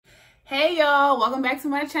Hey y'all, welcome back to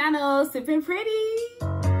my channel, Sippin' Pretty.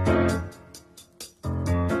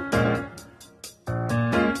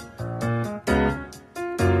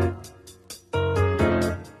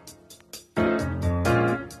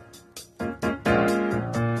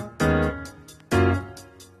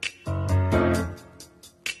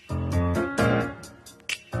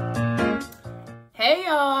 Hey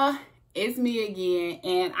y'all, it's me again,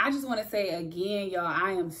 and I just want to say again, y'all,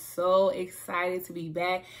 I am so excited to be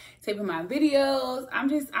back taping my videos.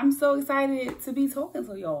 I'm so excited to be talking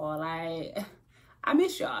to y'all. Like, I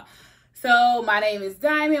miss y'all. So my name is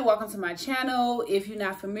Diamond. Welcome to my channel. If you're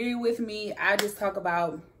not familiar with me, I just talk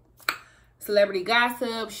about celebrity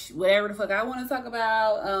gossip, whatever the fuck I want to talk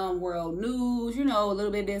about, world news, you know, a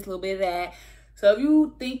little bit of this, a little bit of that. So if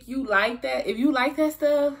you think you like that, if you like that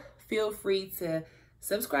stuff, feel free to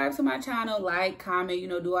subscribe to my channel, like, comment, you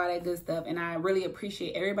know, do all that good stuff. And I really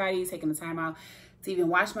appreciate everybody taking the time out to even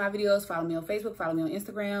watch my videos. Follow me on Facebook, follow me on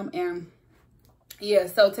Instagram. And yeah,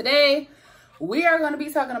 so today we are going to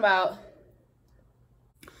be talking about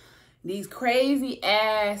these crazy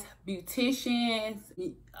ass beauticians.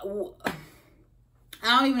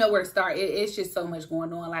 I don't even know where to start. It's just so much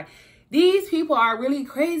going on. Like, these people are really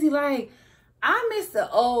crazy. Like, I miss the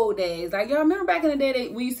old days. Like, y'all remember back in the day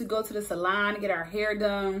that we used to go to the salon to get our hair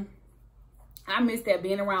done? I miss that,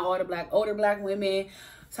 being around all the older black women,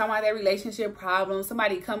 talking about their relationship problems.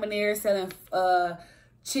 Somebody coming there selling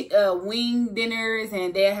wing dinners,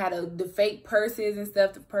 and they had the fake purses and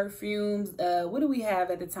stuff, the perfumes. What do we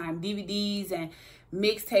have at the time? DVDs and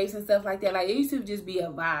mixtapes and stuff like that. Like, it used to just be a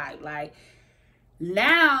vibe. Like,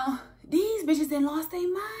 now these bitches done lost their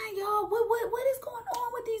mind, y'all. What is going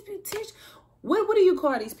on with these beauticians? What do you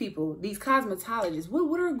call these people? These cosmetologists.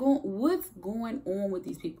 What's going on with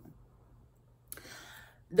these people?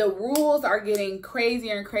 The rules are getting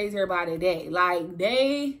crazier and crazier by the day. Like,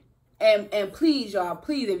 and please, y'all,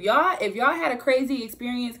 please, if y'all had a crazy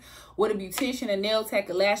experience with a beautician, a nail tech,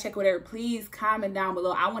 a lash tech, whatever, please comment down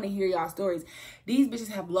below. I want to hear y'all stories. These bitches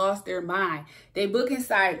have lost their mind. They book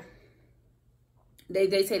inside.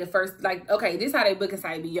 They say the first, like, okay, this is how they book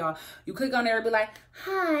inside be, y'all. You click on there and be like,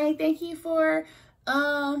 hi, thank you for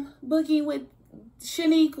booking with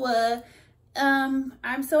Shaniqua.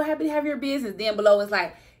 I'm so happy to have your business. Then below it's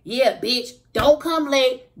like, yeah, bitch, don't come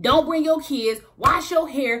late, don't bring your kids, wash your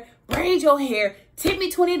hair, braid your hair, tip me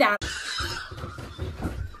 $20.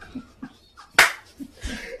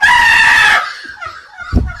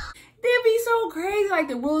 They'd be so crazy. Like,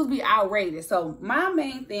 the rules be outrageous. So my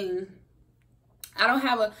main thing, I don't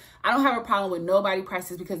have a problem with nobody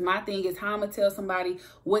prices, because my thing is how I'm gonna tell somebody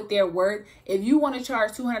what they're worth. If you want to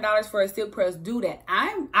charge $200 for a silk press, do that.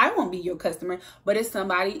 I won't be your customer, but it's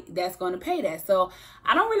somebody that's going to pay that. So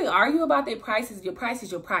I don't really argue about their prices. Your price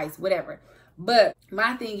is your price, whatever. But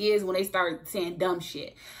my thing is when they start saying dumb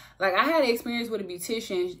shit. Like, I had an experience with a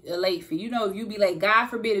beautician, a late fee. You know, if you be like, God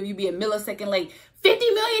forbid, if you be a millisecond late, $50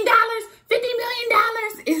 million, $50 million.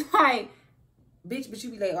 It's like, bitch, but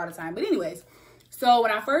you be late all the time. But anyways. So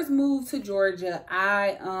when I first moved to Georgia,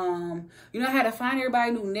 I had to find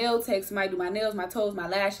everybody new nail techs. Somebody do my nails, my toes, my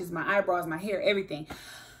lashes, my eyebrows, my hair, everything.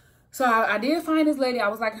 So I did find this lady. I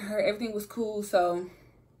was liking her. Everything was cool. So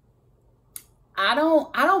I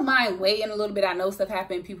don't mind waiting a little bit. I know stuff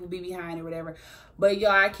happened. People be behind or whatever. But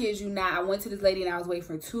y'all, I kid you not. I went to this lady and I was waiting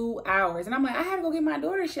for 2 hours. And I'm like, I had to go get my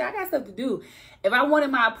daughter shit. I got stuff to do. If I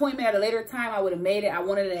wanted my appointment at a later time, I would have made it. I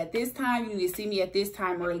wanted it at this time. You need to see me at this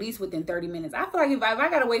time, or at least within 30 minutes. I feel like if I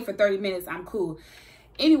got to wait for 30 minutes, I'm cool.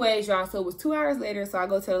 Anyways, y'all, so it was 2 hours later. So I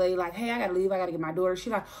go to the lady like, hey, I got to leave. I got to get my daughter.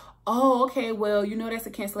 She's like, oh, okay, well, you know, that's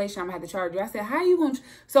a cancellation. I'm going to have to charge you. I said, how you going to?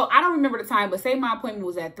 So I don't remember the time, but say my appointment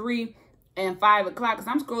was at 3 and 5 o'clock, because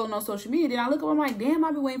I'm scrolling on social media. Then I look up, I'm like, damn,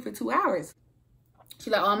 I've been waiting for 2 hours.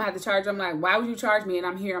 She's like, oh, I'm gonna have to charge you. I'm like, why would you charge me? And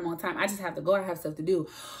I'm here, I'm on time. I just have to go. I have stuff to do.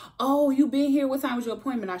 Oh, you been here? What time was your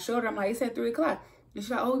appointment? I showed her. I'm like, it said 3 o'clock. And she's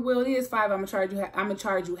like, oh, well, it is 5. I'm gonna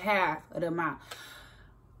charge you half of the amount.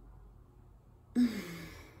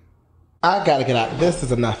 I gotta get out. This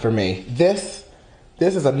is enough for me. This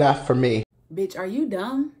is enough for me. Bitch, are you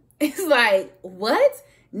dumb? It's like, what?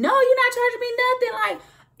 No, you're not charging me nothing. Like,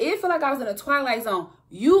 it felt like I was in a twilight zone.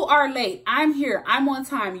 You are late. I'm here. I'm on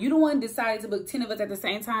time. You the one decided to book 10 of us at the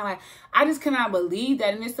same time. Like, I just cannot believe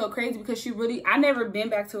that. And it's so crazy because I never been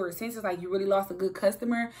back to her since. It's like, you really lost a good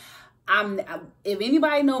customer. If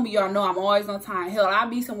anybody know me, y'all know I'm always on time. Hell, I'll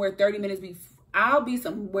be somewhere 30 minutes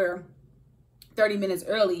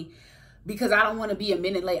early because I don't want to be a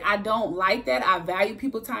minute late. I don't like that. I value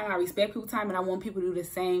people's time. I respect people's time. And I want people to do the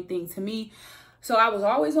same thing to me. So I was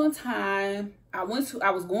always on time. I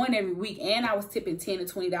was going every week, and I was tipping $10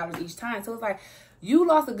 to $20 each time. So it's like, you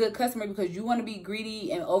lost a good customer because you want to be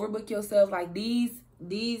greedy and overbook yourself. Like these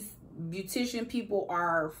beautician people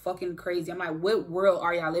are fucking crazy. I'm like, what world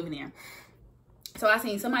are y'all living in? So I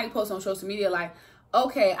seen somebody post on social media like,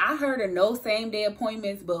 okay, I heard of no same day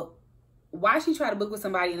appointments, but why she try to book with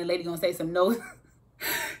somebody and the lady gonna say some no?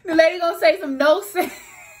 The lady gonna say some no same.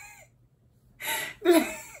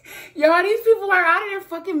 Y'all, these people are out of their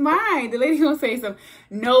fucking mind. The lady gonna say some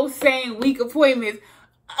no same week appointments.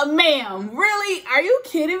 Ma'am, really? Are you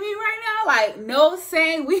kidding me right now? Like, no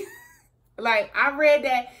same week. Like, I read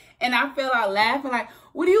that and I fell out laughing. Like,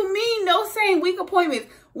 what do you mean no same week appointments?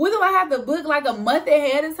 What do I have to book like a month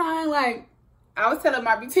ahead of time? Like, I was telling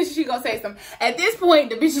my beautician, she gonna say something. At this point,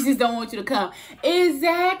 the bitches just don't want you to come.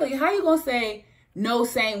 Exactly. How you gonna say no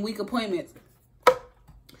same week appointments?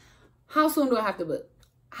 How soon do I have to book?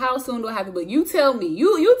 How soon do I have to book? You tell me.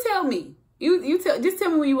 You tell me. Just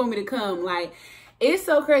tell me when you want me to come. Like, it's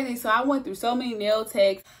so crazy. So I went through so many nail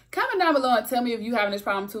techs. Comment down below and tell me if you having this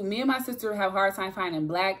problem too. Me and my sister have a hard time finding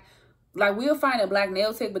black. Like, we'll find a black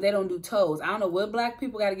nail tech, but they don't do toes. I don't know what black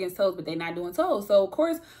people got against toes, but they not doing toes. So, of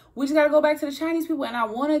course, we just got to go back to the Chinese people. And I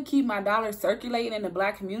want to keep my dollar circulating in the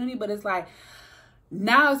black community. But it's like,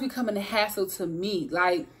 now it's becoming a hassle to me.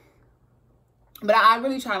 Like, but I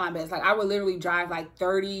really try my best. Like, I would literally drive like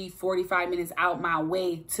 30, 45 minutes out my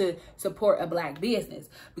way to support a black business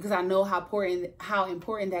because I know how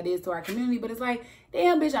important that is to our community. But it's like,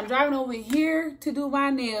 damn, bitch, I'm driving over here to do my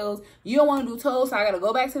nails. You don't want to do toes, so I got to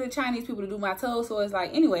go back to the Chinese people to do my toes. So it's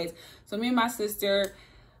like, anyways, so me and my sister,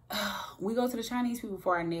 we go to the Chinese people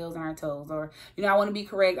for our nails and our toes. Or, you know, I want to be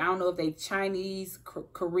correct. I don't know if they Chinese,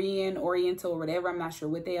 Korean, Oriental, or whatever. I'm not sure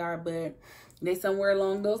what they are, but they somewhere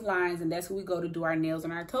along those lines, and that's who we go to do our nails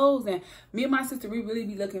and our toes. And me and my sister, we really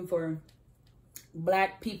be looking for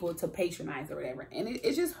black people to patronize or whatever. And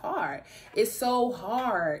it's just hard. It's so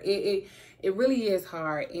hard. It really is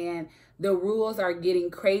hard. And the rules are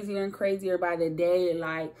getting crazier and crazier by the day.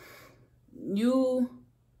 Like, you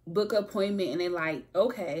book an appointment and they're like,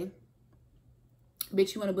 okay,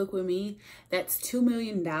 bitch, you want to book with me? That's $2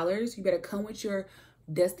 million. You better come with your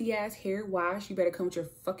dusty ass hair wash. You better come with your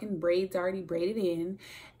fucking braids already braided in,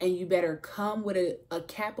 and you better come with a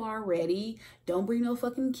cap already. Don't bring no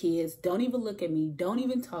fucking kids. Don't even look at me. Don't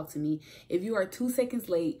even talk to me. If you are 2 seconds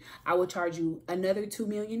late, I will charge you another $2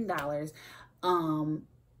 million.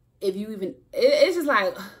 If you even, it's just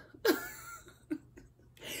like,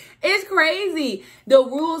 it's crazy. The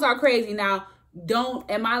rules are crazy. Now,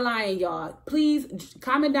 am I lying, y'all? Please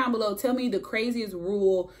comment down below. Tell me the craziest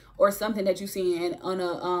rule or something that you seen on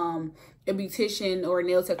a beautician or a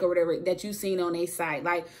nail tech or whatever that you seen on a site.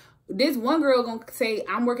 Like, this one girl gonna say,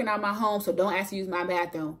 I'm working out my home, so don't ask to use my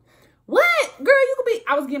bathroom. What? Girl, you could be,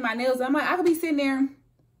 I was getting my nails done. I'm like, I could be sitting there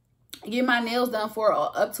getting my nails done for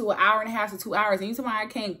up to 1.5 hours to 2 hours. And you tell me I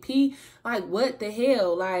can't pee? Like, what the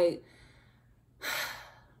hell? Like,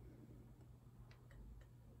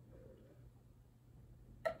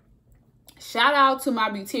 shout out to my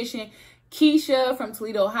beautician, Keisha from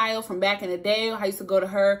Toledo, Ohio, from back in the day. I used to go to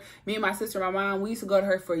her. Me and my sister and my mom, we used to go to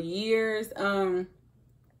her for years.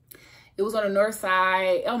 It was on the north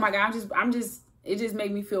side. Oh my God, it just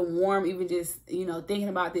made me feel warm, even just, you know, thinking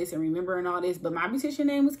about this and remembering all this. But my beautician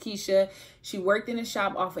name was Keisha. She worked in a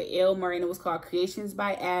shop off of Elmer, and it was called Creations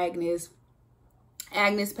by Agnes.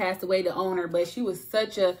 Agnes passed away, the owner, but she was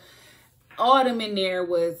such a, all them in there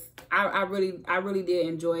was, I really did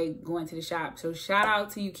enjoy going to the shop. So shout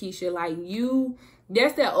out to you, Keisha. Like, you,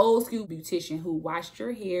 that's that old school beautician who washed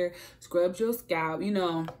your hair, scrubbed your scalp, you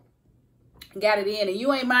know, got it in. And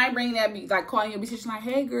you ain't mind bringing that, like calling your beautician like,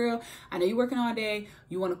 hey girl, I know you're working all day.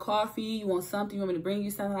 You want a coffee? You want something? You want me to bring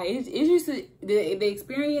you something? Like, it's just, the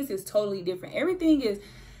experience is totally different. Everything is,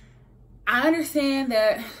 I understand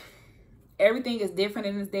that everything is different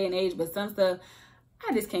in this day and age, but some stuff,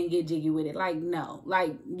 I just can't get jiggy with it. Like, no.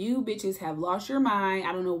 Like, you bitches have lost your mind.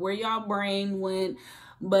 I don't know where y'all brain went,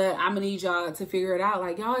 but I'm gonna need y'all to figure it out.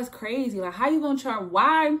 Like, y'all is crazy. Like, how you gonna charge?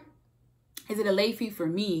 Why is it a late fee for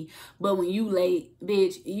me, but when you late,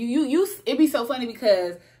 bitch, it'd be so funny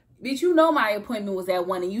because, bitch, you know my appointment was at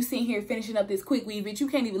 1 and you sitting here finishing up this quick weave, bitch. You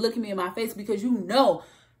can't even look at me in my face because you know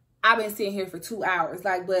I've been sitting here for 2 hours.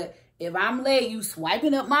 Like, but if I'm late, you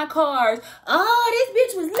swiping up my cards. Oh,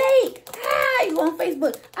 this bitch was late. You on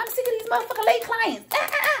Facebook. I'm sick of these motherfucking late clients.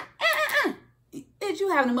 Bitch, you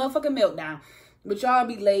having a motherfucking meltdown. But y'all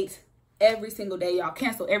be late every single day. Y'all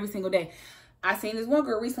cancel every single day. I seen this one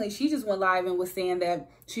girl recently. She just went live and was saying that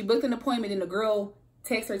she booked an appointment and the girl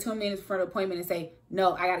texts her 2 minutes before the appointment and say,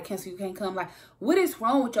 no, I got to cancel. You can't come. Like, what is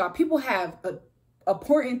wrong with y'all? People have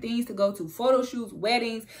important things to go to, photo shoots,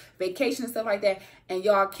 weddings, vacation and stuff like that, and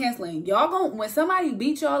y'all canceling. Y'all gonna, when somebody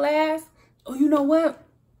beat y'all ass, oh, you know what?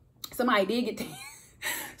 Somebody did get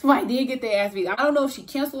their ass beat. I don't know if she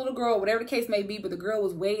canceled the girl, whatever the case may be, but the girl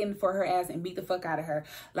was waiting for her ass and beat the fuck out of her.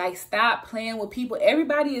 Like, stop playing with people.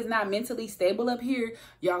 Everybody is not mentally stable up here.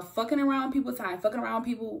 Y'all fucking around people's time, fucking around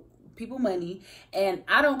people money, and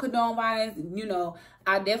I don't condone violence. You know,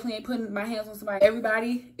 I definitely ain't putting my hands on somebody.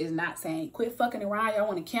 Everybody is not saying quit fucking around. Y'all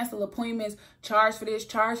want to cancel appointments, charge for this,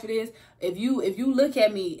 charge for this. If you look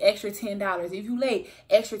at me, extra $10. If you late,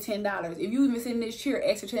 extra $10. If you even sit in this chair,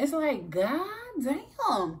 extra $10. It's like, god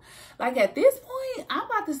damn. Like, at this point, I'm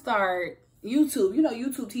about to start YouTube. You know,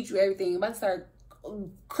 YouTube teach you everything. I'm about to start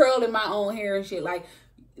curling my own hair and shit. Like,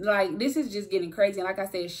 this is just getting crazy. And like I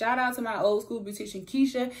said, shout out to my old school beautician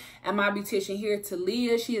Keisha and my beautician here,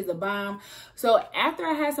 Talia. She is the bomb. So after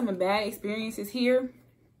I had some bad experiences here,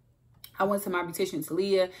 I went to my beautician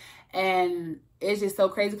Talia, and it's just so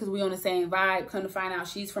crazy because we on the same vibe. Come to find out,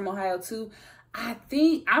 she's from Ohio too. I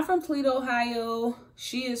think I'm from Toledo, Ohio.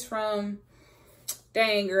 She is from,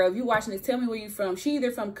 dang girl, if you watching this, tell me where you from. She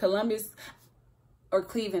either from Columbus or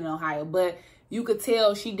Cleveland, Ohio, but you could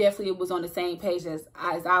tell she definitely was on the same page as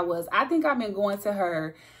I was. I think I've been going to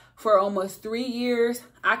her for almost 3 years.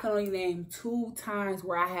 I can only name 2 times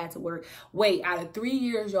where I had to work. Wait, out of 3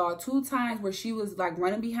 years, y'all, 2 times where she was like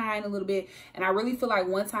running behind a little bit. And I really feel like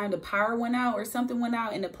one time the power went out or something went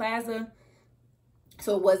out in the plaza.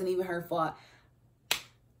 So it wasn't even her fault.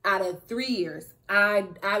 Out of 3 years, I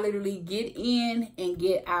literally get in and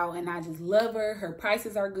get out, and I just love her. Her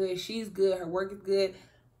prices are good. She's good. Her work is good.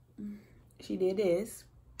 She did this.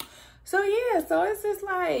 So yeah, so it's just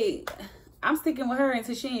like, I'm sticking with her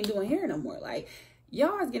until she ain't doing hair no more. Like,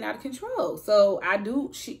 y'all is getting out of control. So I do,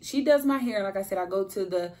 she does my hair. Like I said, I go to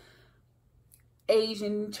the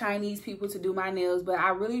Asian, Chinese people to do my nails, but I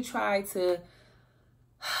really try to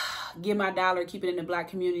get my dollar, keep it in the black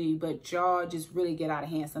community, but y'all just really get out of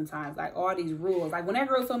hand sometimes. Like, all these rules. Like, when that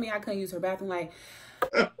girl told me I couldn't use her bathroom, like,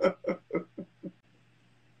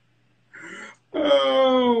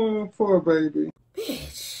 oh, poor baby.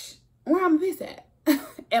 Bitch, where I'm pissed at?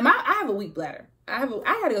 And I have a weak bladder. I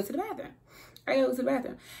gotta go to the bathroom. I gotta go to the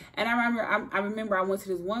bathroom. And I remember I went to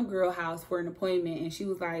this one girl house for an appointment, and she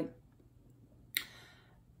was like,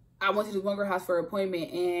 I went to this one girl house for an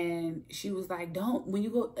appointment, and she was like, don't, when you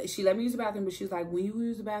go, she let me use the bathroom, but she was like, when you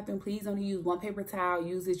use the bathroom, please only use one paper towel,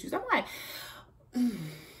 use this, use. I'm like,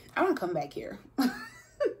 I want to come back here.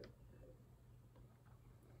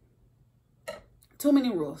 Too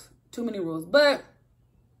many rules. But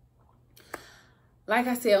like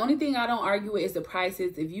I said, only thing I don't argue with is the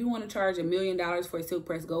prices. If you want to charge $1 million for a silk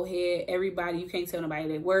press, go ahead. Everybody, you can't tell nobody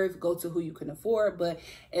their worth. Go to who you can afford. But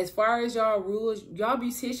as far as y'all rules, y'all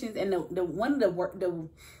beauticians, and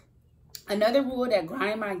another rule that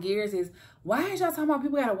grind my gears is, why is y'all talking about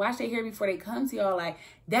people gotta wash their hair before they come to y'all? Like,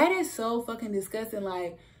 that is so fucking disgusting.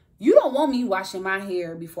 Like, you don't want me washing my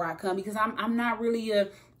hair before I come, because I'm not really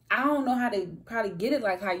I don't know how to probably get it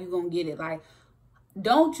like how you gonna get it. Like,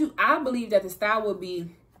 I believe that the style would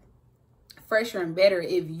be fresher and better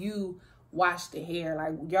if you wash the hair.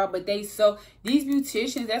 Like, y'all, but these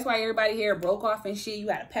beauticians, that's why everybody hair broke off and shit. You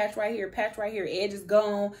got a patch right here, edge is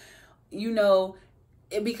gone, you know,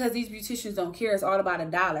 because these beauticians don't care. It's all about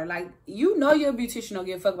 $1. Like, you know, your beautician don't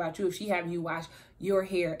give a fuck about you if she having you wash your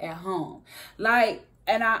hair at home. Like,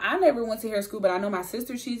 and I never went to hair school, but I know my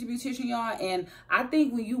sister, she's a beautician, y'all. And I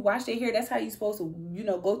think when you wash their hair, that's how you're supposed to, you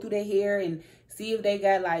know, go through their hair and see if they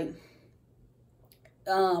got like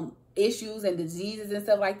issues and diseases and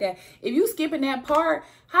stuff like that. If you skipping that part,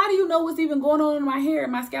 how do you know what's even going on in my hair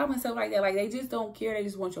and my scalp and stuff like that? Like, they just don't care. They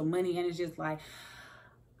just want your money. And it's just like,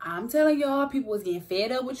 I'm telling y'all, people was getting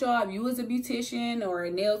fed up with y'all. If you was a beautician or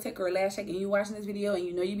a nail tech or a lash tech and you watching this video and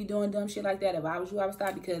you know you be doing dumb shit like that, if I was you, I would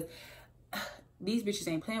stop, because these bitches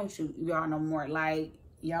ain't playing with y'all no more. Like,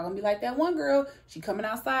 y'all gonna be like that one girl, she coming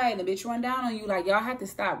outside and the bitch run down on you. Like, y'all have to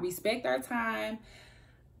stop. Respect our time.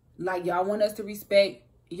 Like, y'all want us to respect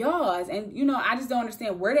y'all's. And, you know, I just don't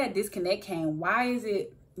understand where that disconnect came. Why is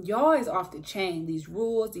it y'all is off the chain? These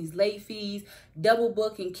rules, these late fees, double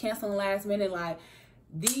booking, canceling last minute. Like,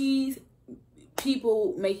 these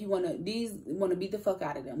people make you want to beat the fuck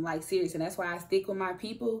out of them. Like, seriously. And that's why I stick with my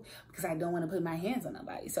people, because I don't want to put my hands on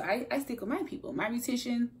nobody. So I stick with my people. My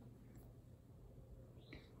beautician,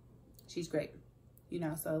 she's great, you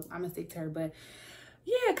know, so I'm gonna stick to her. But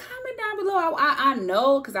yeah, comment down below. I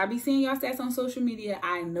know, because I be seeing y'all stats on social media.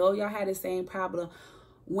 I know y'all had the same problem.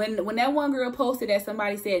 When that one girl posted that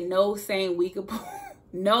somebody said no same week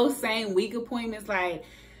appointments, like,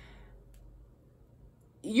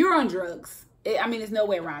 you're on drugs. I mean, there's no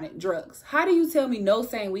way around it. Drugs. How do you tell me no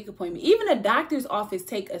same week appointment? Even a doctor's office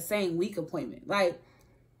take a same week appointment. Like,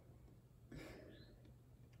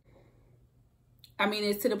 I mean,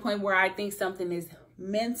 it's to the point where I think something is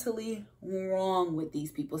mentally wrong with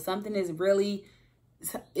these people. Something is really,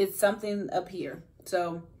 it's something up here.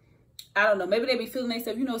 So, I don't know. Maybe they be feeling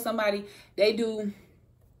themselves. You know, somebody, they do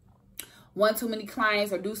one too many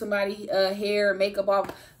clients or do somebody hair, makeup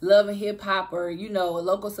off Love and Hip Hop, or, you know, a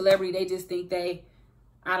local celebrity. They just think they,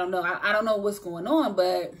 I don't know. I don't know what's going on,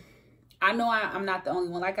 but I know I'm not the only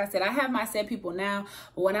one. Like I said, I have my set people now,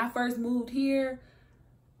 but when I first moved here,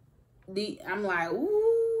 I'm like,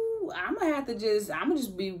 ooh, I'm gonna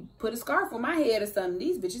just be put a scarf on my head or something.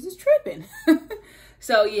 These bitches is tripping.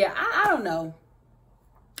 So yeah, I don't know.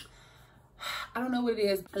 I don't know what it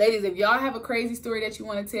is. Ladies, if y'all have a crazy story that you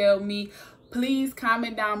want to tell me, please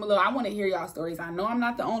comment down below. I want to hear y'all stories. I know I'm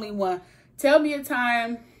not the only one. Tell me a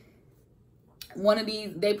time one of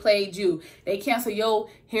these, they played you. They cancel your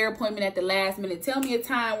hair appointment at the last minute. Tell me a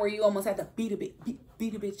time where you almost had to beat a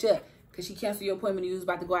bitch up because she canceled your appointment and you was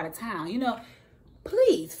about to go out of town. You know,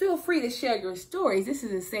 please feel free to share your stories. This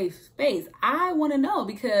is a safe space. I want to know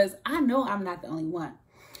because I know I'm not the only one.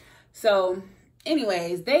 So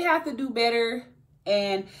anyways, they have to do better,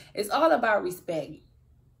 and it's all about respect.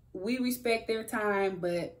 We respect their time,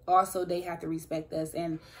 but also they have to respect us.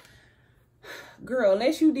 And girl,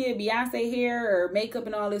 unless you did Beyonce hair or makeup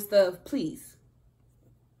and all this stuff, please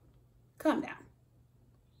calm down.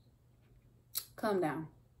 Calm down.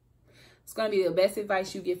 It's going to be the best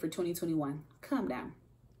advice you get for 2021. Calm down.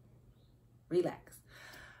 Relax.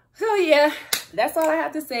 So yeah, that's all I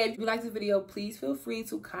have to say. If you like this video, please feel free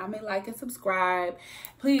to comment, like, and subscribe.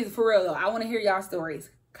 Please, for real though, I want to hear y'all stories.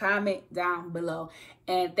 Comment down below.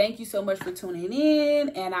 And thank you so much for tuning in.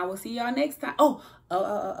 And I will see y'all next time.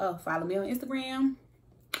 Follow me on Instagram.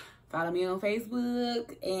 Follow me on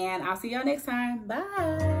Facebook. And I'll see y'all next time.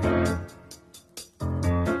 Bye.